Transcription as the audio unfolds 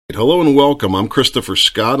Hello and welcome. I'm Christopher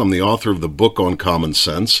Scott. I'm the author of the book on common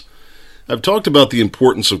sense. I've talked about the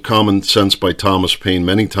importance of common sense by Thomas Paine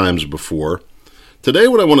many times before. Today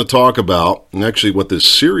what I want to talk about, and actually what this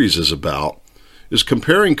series is about, is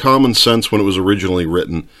comparing common sense when it was originally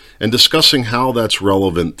written and discussing how that's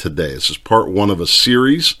relevant today. This is part one of a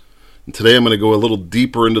series. And today I'm going to go a little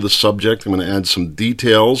deeper into the subject. I'm going to add some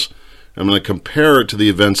details. I'm going to compare it to the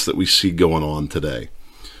events that we see going on today.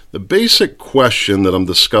 The basic question that I'm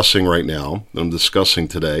discussing right now, that I'm discussing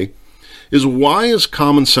today, is why is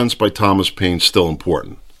Common Sense by Thomas Paine still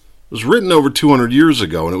important? It was written over 200 years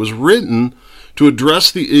ago, and it was written to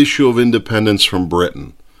address the issue of independence from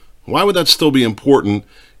Britain. Why would that still be important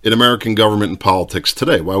in American government and politics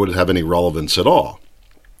today? Why would it have any relevance at all?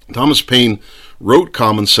 Thomas Paine wrote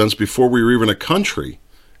Common Sense before we were even a country.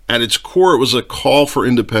 At its core, it was a call for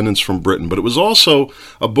independence from Britain, but it was also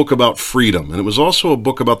a book about freedom, and it was also a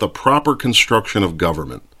book about the proper construction of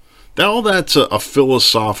government. All that's a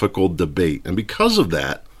philosophical debate, and because of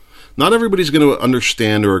that, not everybody's going to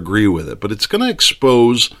understand or agree with it, but it's going to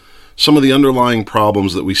expose some of the underlying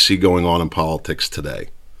problems that we see going on in politics today.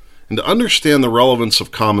 And to understand the relevance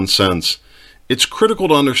of common sense, it's critical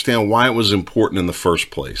to understand why it was important in the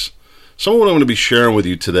first place. Some of what I'm going to be sharing with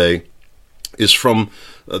you today is from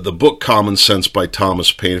the book Common Sense by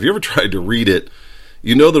Thomas Paine. If you ever tried to read it,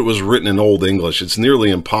 you know that it was written in Old English. It's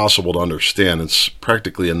nearly impossible to understand. It's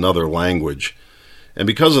practically another language. And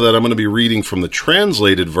because of that, I'm going to be reading from the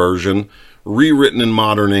translated version, rewritten in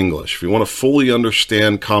modern English. If you want to fully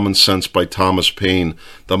understand Common Sense by Thomas Paine,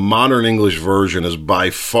 the modern English version is by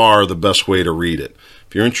far the best way to read it.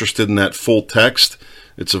 If you're interested in that full text,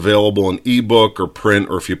 it's available in ebook or print,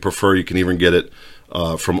 or if you prefer, you can even get it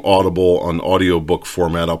from Audible on audiobook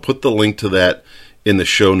format. I'll put the link to that in the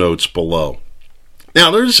show notes below.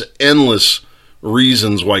 Now, there's endless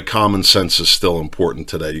reasons why common sense is still important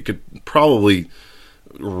today. You could probably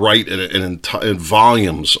write in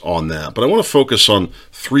volumes on that, but I want to focus on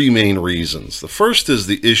three main reasons. The first is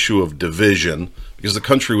the issue of division, because the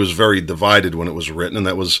country was very divided when it was written, and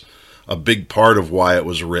that was a big part of why it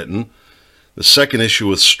was written. The second issue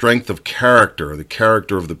was strength of character, the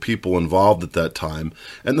character of the people involved at that time.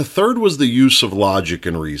 And the third was the use of logic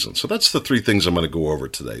and reason. So that's the three things I'm going to go over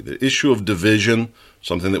today. The issue of division,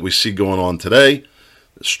 something that we see going on today,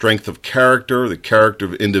 the strength of character, the character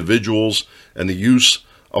of individuals, and the use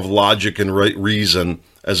of logic and reason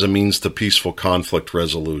as a means to peaceful conflict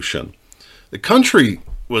resolution. The country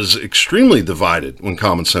was extremely divided when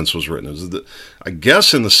Common Sense was written. It was, I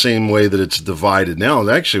guess, in the same way that it's divided now. It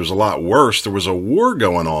actually was a lot worse. There was a war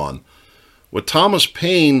going on. What Thomas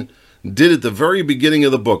Paine did at the very beginning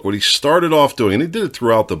of the book, what he started off doing, and he did it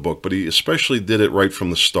throughout the book, but he especially did it right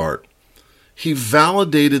from the start, he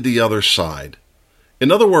validated the other side.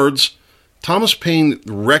 In other words, Thomas Paine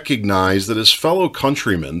recognized that his fellow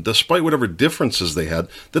countrymen, despite whatever differences they had,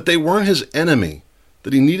 that they weren't his enemy,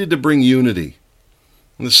 that he needed to bring unity.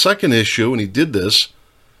 And the second issue, and he did this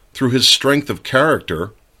through his strength of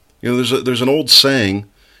character, there's an old saying,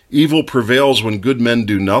 evil prevails when good men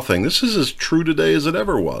do nothing. This is as true today as it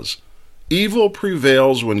ever was. Evil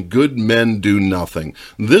prevails when good men do nothing.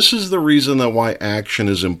 This is the reason that why action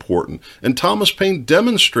is important. And Thomas Paine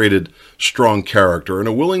demonstrated strong character and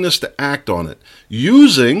a willingness to act on it.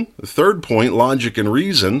 Using, the third point, logic and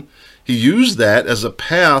reason, he used that as a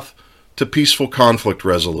path to peaceful conflict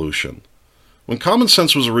resolution. When Common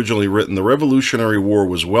Sense was originally written, the Revolutionary War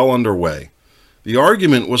was well underway. The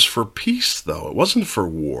argument was for peace, though. It wasn't for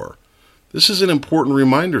war. This is an important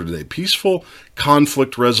reminder today. Peaceful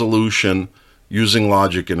conflict resolution using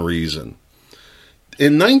logic and reason.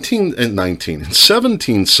 In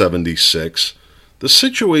 1776, the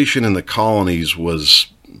situation in the colonies was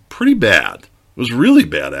pretty bad. It was really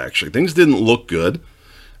bad, actually. Things didn't look good.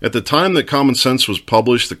 At the time that Common Sense was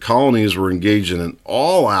published, the colonies were engaged in an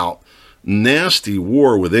all-out nasty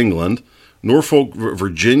war with England. Norfolk,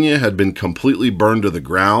 Virginia had been completely burned to the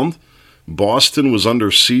ground. Boston was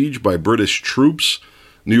under siege by British troops.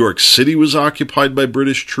 New York City was occupied by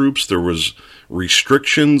British troops. There was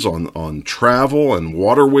restrictions on travel, and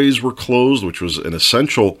waterways were closed, which was an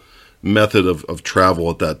essential method of travel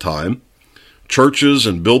at that time. Churches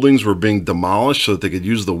and buildings were being demolished so that they could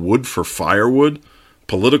use the wood for firewood.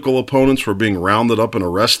 Political opponents were being rounded up and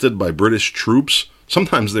arrested by British troops.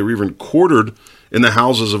 Sometimes they were even quartered in the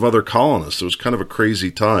houses of other colonists. It was kind of a crazy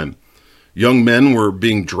time. Young men were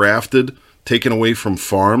being drafted, taken away from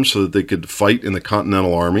farms so that they could fight in the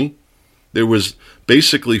Continental Army. There was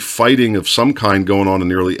basically fighting of some kind going on in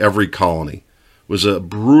nearly every colony. It was a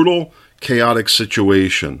brutal, chaotic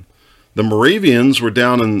situation. The Moravians were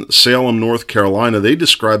down in Salem, North Carolina. They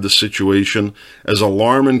described the situation as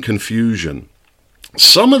alarm and confusion.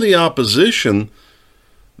 Some of the opposition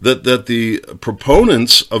that the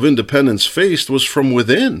proponents of independence faced was from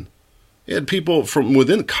within. You had people from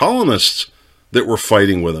within, colonists, that were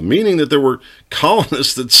fighting with them, meaning that there were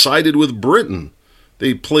colonists that sided with Britain.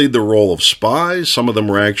 They played the role of spies. Some of them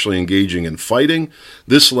were actually engaging in fighting.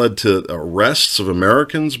 This led to arrests of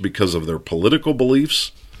Americans because of their political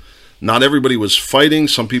beliefs. Not everybody was fighting.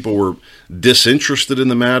 Some people were disinterested in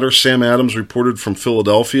the matter. Sam Adams reported from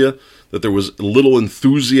Philadelphia that there was little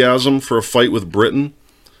enthusiasm for a fight with Britain.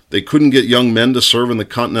 They couldn't get young men to serve in the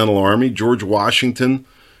Continental Army. George Washington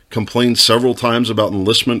complained several times about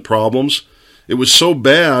enlistment problems. It was so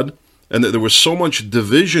bad, and that there was so much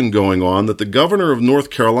division going on, that the governor of North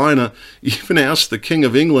Carolina even asked the King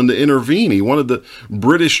of England to intervene. He wanted the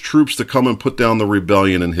British troops to come and put down the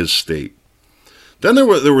rebellion in his state. Then there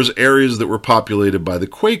was areas that were populated by the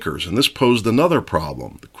Quakers, and this posed another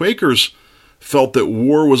problem. The Quakers felt that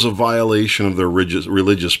war was a violation of their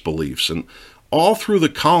religious beliefs, and all through the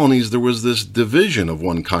colonies there was this division of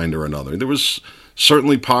one kind or another. There was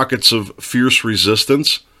certainly pockets of fierce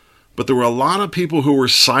resistance, but there were a lot of people who were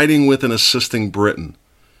siding with and assisting Britain.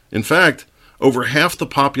 In fact, over half the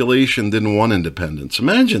population didn't want independence.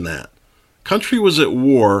 Imagine that. Country was at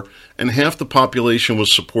war, and half the population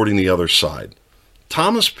was supporting the other side.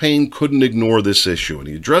 Thomas Paine couldn't ignore this issue, and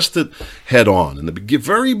he addressed it head on. In the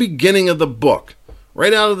very beginning of the book,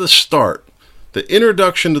 right out of the start, the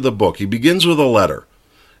introduction to the book, he begins with a letter.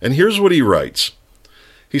 And here's what he writes.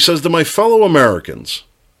 He says, "To my fellow Americans,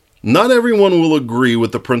 not everyone will agree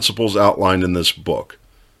with the principles outlined in this book.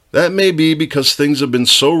 That may be because things have been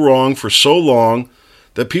so wrong for so long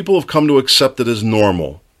that people have come to accept it as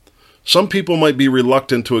normal. Some people might be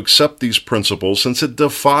reluctant to accept these principles since it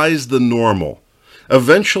defies the normal.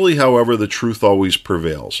 Eventually, however, the truth always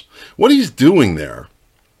prevails." What he's doing there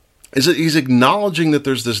is that he's acknowledging that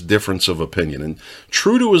there's this difference of opinion. And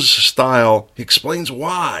true to his style, he explains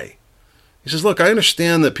why. He says, look, I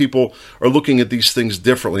understand that people are looking at these things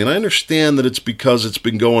differently, and I understand that it's because it's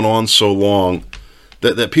been going on so long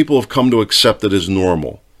that people have come to accept it as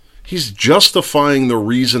normal. He's justifying the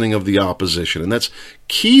reasoning of the opposition, and that's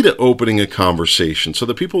key to opening a conversation so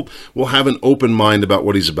that people will have an open mind about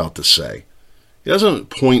what he's about to say. He doesn't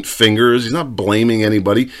point fingers. He's not blaming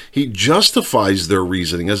anybody. He justifies their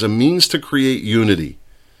reasoning as a means to create unity.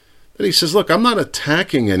 Then he says, look, I'm not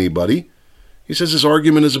attacking anybody. He says his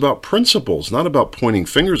argument is about principles, not about pointing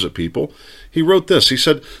fingers at people. He wrote this. He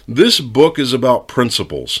said, "This book is about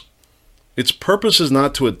principles. Its purpose is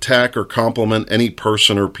not to attack or compliment any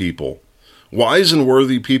person or people. Wise and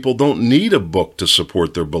worthy people don't need a book to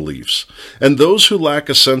support their beliefs, and those who lack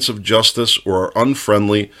a sense of justice or are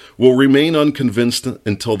unfriendly will remain unconvinced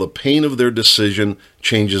until the pain of their decision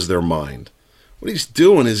changes their mind." What he's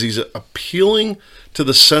doing is he's appealing to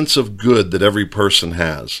the sense of good that every person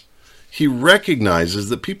has. He recognizes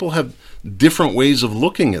that people have different ways of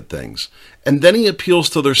looking at things, and then he appeals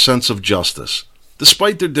to their sense of justice,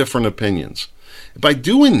 despite their different opinions. By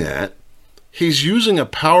doing that, he's using a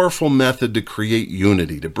powerful method to create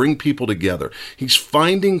unity, to bring people together. He's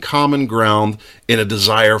finding common ground in a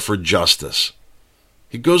desire for justice.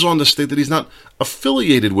 He goes on to state that he's not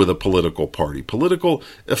affiliated with a political party. Political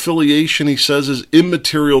affiliation, he says, is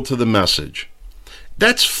immaterial to the message.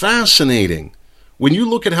 That's fascinating. When you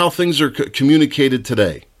look at how things are communicated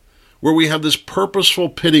today, where we have this purposeful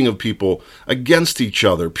pitting of people against each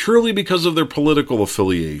other purely because of their political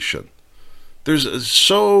affiliation, there's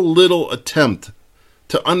so little attempt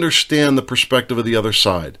to understand the perspective of the other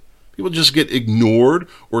side. People just get ignored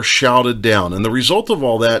or shouted down, and the result of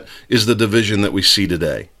all that is the division that we see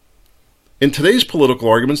today. In today's political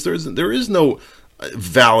arguments, there is no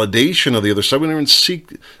validation of the other side. We don't even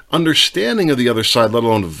seek understanding of the other side, let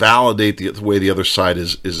alone validate the way the other side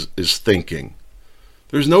is thinking.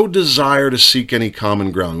 There's no desire to seek any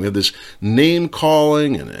common ground. We have this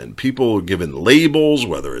name-calling, and people are given labels,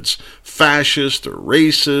 whether it's fascist or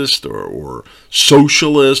racist or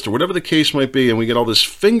socialist or whatever the case might be, and we get all this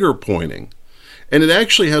finger-pointing. And it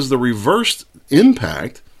actually has the reversed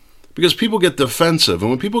impact because people get defensive.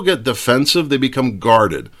 And when people get defensive, they become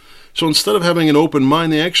guarded. So instead of having an open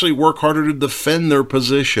mind, they actually work harder to defend their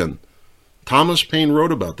position. Thomas Paine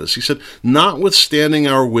wrote about this. He said, "Notwithstanding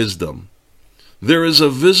our wisdom, there is a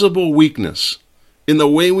visible weakness in the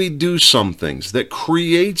way we do some things that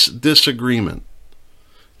creates disagreement."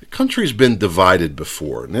 The country's been divided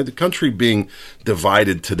before. And the country being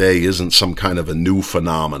divided today isn't some kind of a new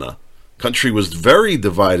phenomena. Country was very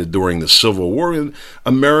divided during the Civil War. And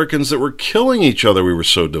Americans that were killing each other, we were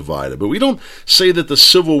so divided. But we don't say that the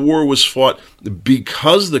Civil War was fought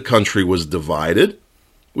because the country was divided. It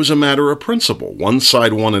was a matter of principle. One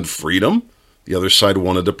side wanted freedom. The other side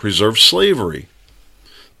wanted to preserve slavery.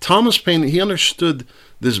 Thomas Paine, he understood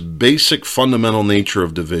this basic fundamental nature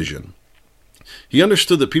of division. He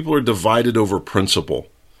understood that people are divided over principle.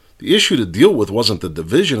 The issue to deal with wasn't the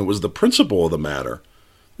division, it was the principle of the matter.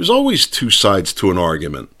 There's always two sides to an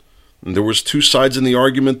argument. And there was two sides in the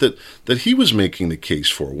argument that he was making the case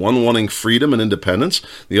for. One wanting freedom and independence,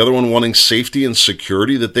 the other one wanting safety and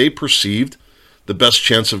security, that they perceived the best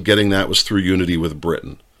chance of getting that was through unity with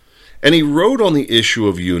Britain. And he wrote on the issue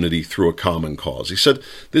of unity through a common cause. He said,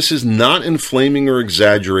 this is not inflaming or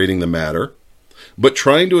exaggerating the matter, but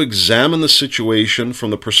trying to examine the situation from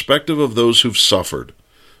the perspective of those who've suffered.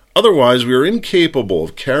 Otherwise, we are incapable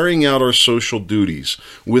of carrying out our social duties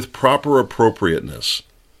with proper appropriateness.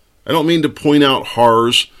 I don't mean to point out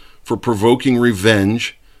horrors for provoking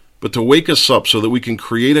revenge, but to wake us up so that we can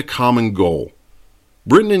create a common goal.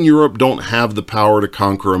 Britain and Europe don't have the power to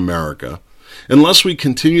conquer America unless we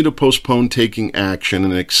continue to postpone taking action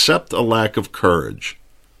and accept a lack of courage.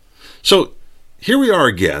 So here we are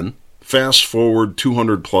again. Fast forward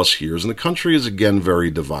 200 plus years, and the country is again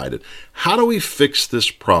very divided. How do we fix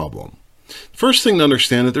this problem? First thing to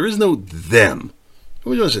understand that there is no them.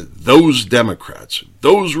 We don't say those Democrats,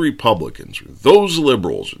 those Republicans, those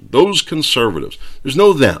liberals, those conservatives. There's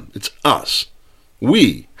no them. It's us.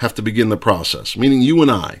 We have to begin the process, meaning you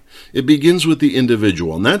and I. It begins with the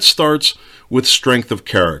individual, and that starts with strength of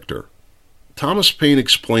character. Thomas Paine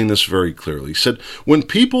explained this very clearly. He said, when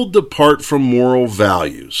people depart from moral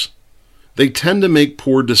values, they tend to make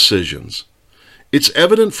poor decisions. It's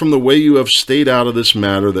evident from the way you have stayed out of this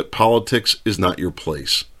matter that politics is not your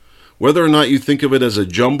place. Whether or not you think of it as a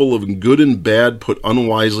jumble of good and bad put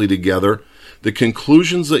unwisely together, the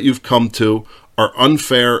conclusions that you've come to are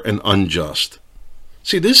unfair and unjust.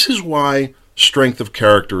 See, this is why strength of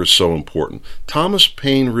character is so important. Thomas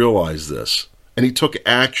Paine realized this, and he took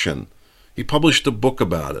action. He published a book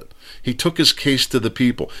about it. He took his case to the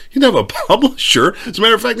people. He didn't have a publisher. As a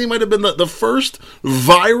matter of fact, he might have been the first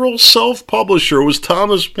viral self-publisher was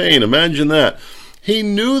Thomas Paine. Imagine that. He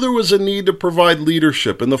knew there was a need to provide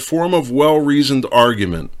leadership in the form of well-reasoned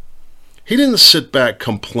argument. He didn't sit back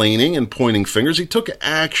complaining and pointing fingers. He took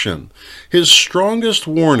action. His strongest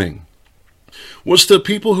warning was to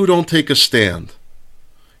people who don't take a stand.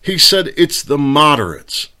 He said it's the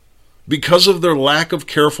moderates, because of their lack of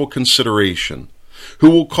careful consideration, who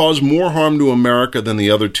will cause more harm to America than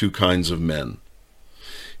the other two kinds of men.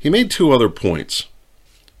 He made two other points.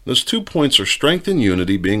 Those 2 points are strength and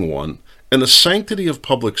unity being one, and the sanctity of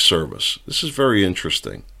public service. This is very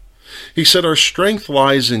interesting. He said our strength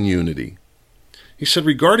lies in unity. He said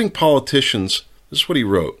regarding politicians, this is what he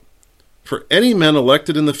wrote. For any men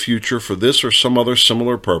elected in the future for this or some other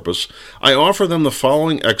similar purpose, I offer them the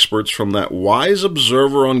following experts from that wise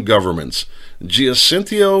observer on governments,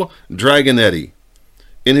 Giacinto Dragonetti.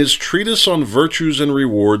 In his treatise on virtues and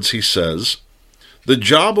rewards, he says, the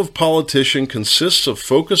job of politician consists of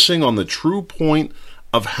focusing on the true point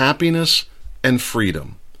of happiness and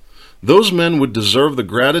freedom. Those men would deserve the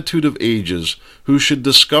gratitude of ages who should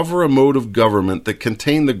discover a mode of government that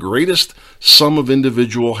contained the greatest sum of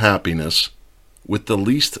individual happiness with the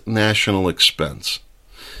least national expense.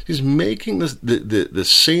 He's making the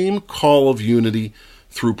same call of unity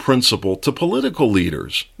through principle to political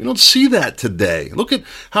leaders. We don't see that today. Look at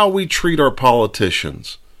how we treat our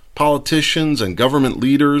politicians. Politicians and government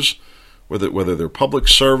leaders, whether they're public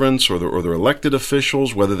servants or they're elected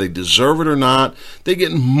officials, whether they deserve it or not, they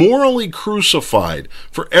get morally crucified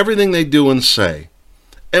for everything they do and say.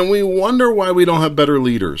 And we wonder why we don't have better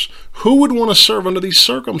leaders. Who would want to serve under these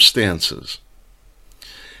circumstances?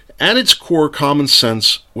 At its core, common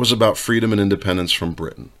sense was about freedom and independence from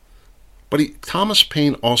Britain. But Thomas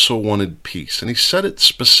Paine also wanted peace, and he said it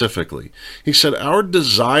specifically. He said, our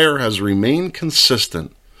desire has remained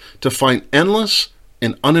consistent to find endless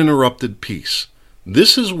and uninterrupted peace.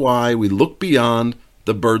 This is why we look beyond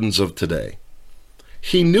the burdens of today.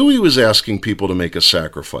 He knew he was asking people to make a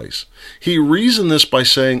sacrifice. He reasoned this by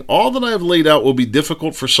saying, all that I have laid out will be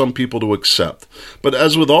difficult for some people to accept, but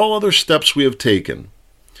as with all other steps we have taken,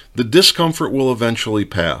 the discomfort will eventually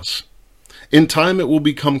pass. In time it will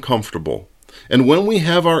become comfortable, and when we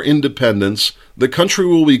have our independence, the country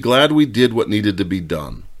will be glad we did what needed to be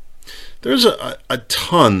done. There's a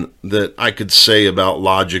ton that I could say about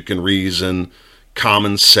logic and reason,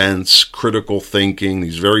 common sense, critical thinking,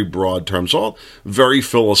 these very broad terms, all very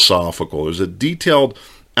philosophical. There's a detailed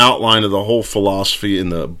outline of the whole philosophy in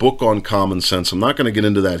the book on common sense. I'm not going to get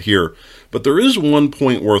into that here, but there is one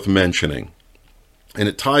point worth mentioning, and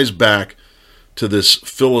it ties back to this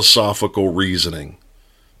philosophical reasoning.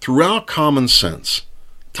 Throughout Common Sense,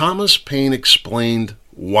 Thomas Paine explained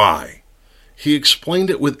why. He explained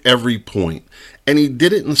it with every point, and he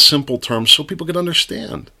did it in simple terms so people could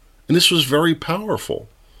understand. And this was very powerful.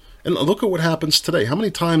 And look at what happens today. How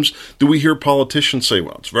many times do we hear politicians say,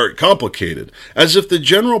 well, it's very complicated, as if the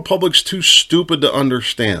general public's too stupid to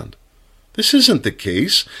understand? This isn't the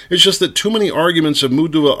case. It's just that too many arguments have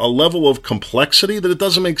moved to a level of complexity that it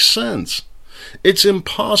doesn't make sense. It's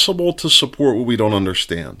impossible to support what we don't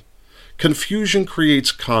understand. Confusion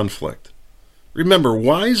creates conflict. Remember,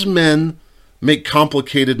 wise men make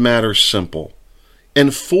complicated matters simple,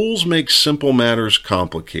 and fools make simple matters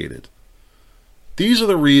complicated. These are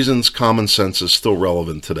the reasons common sense is still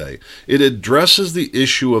relevant today. It addresses the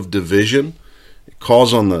issue of division. It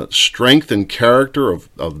calls on the strength and character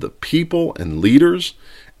of the people and leaders,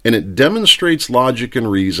 and it demonstrates logic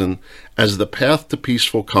and reason as the path to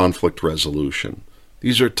peaceful conflict resolution.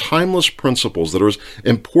 These are timeless principles that are as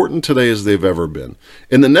important today as they've ever been.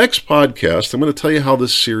 In the next podcast, I'm going to tell you how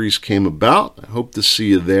this series came about. I hope to see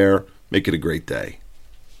you there. Make it a great day.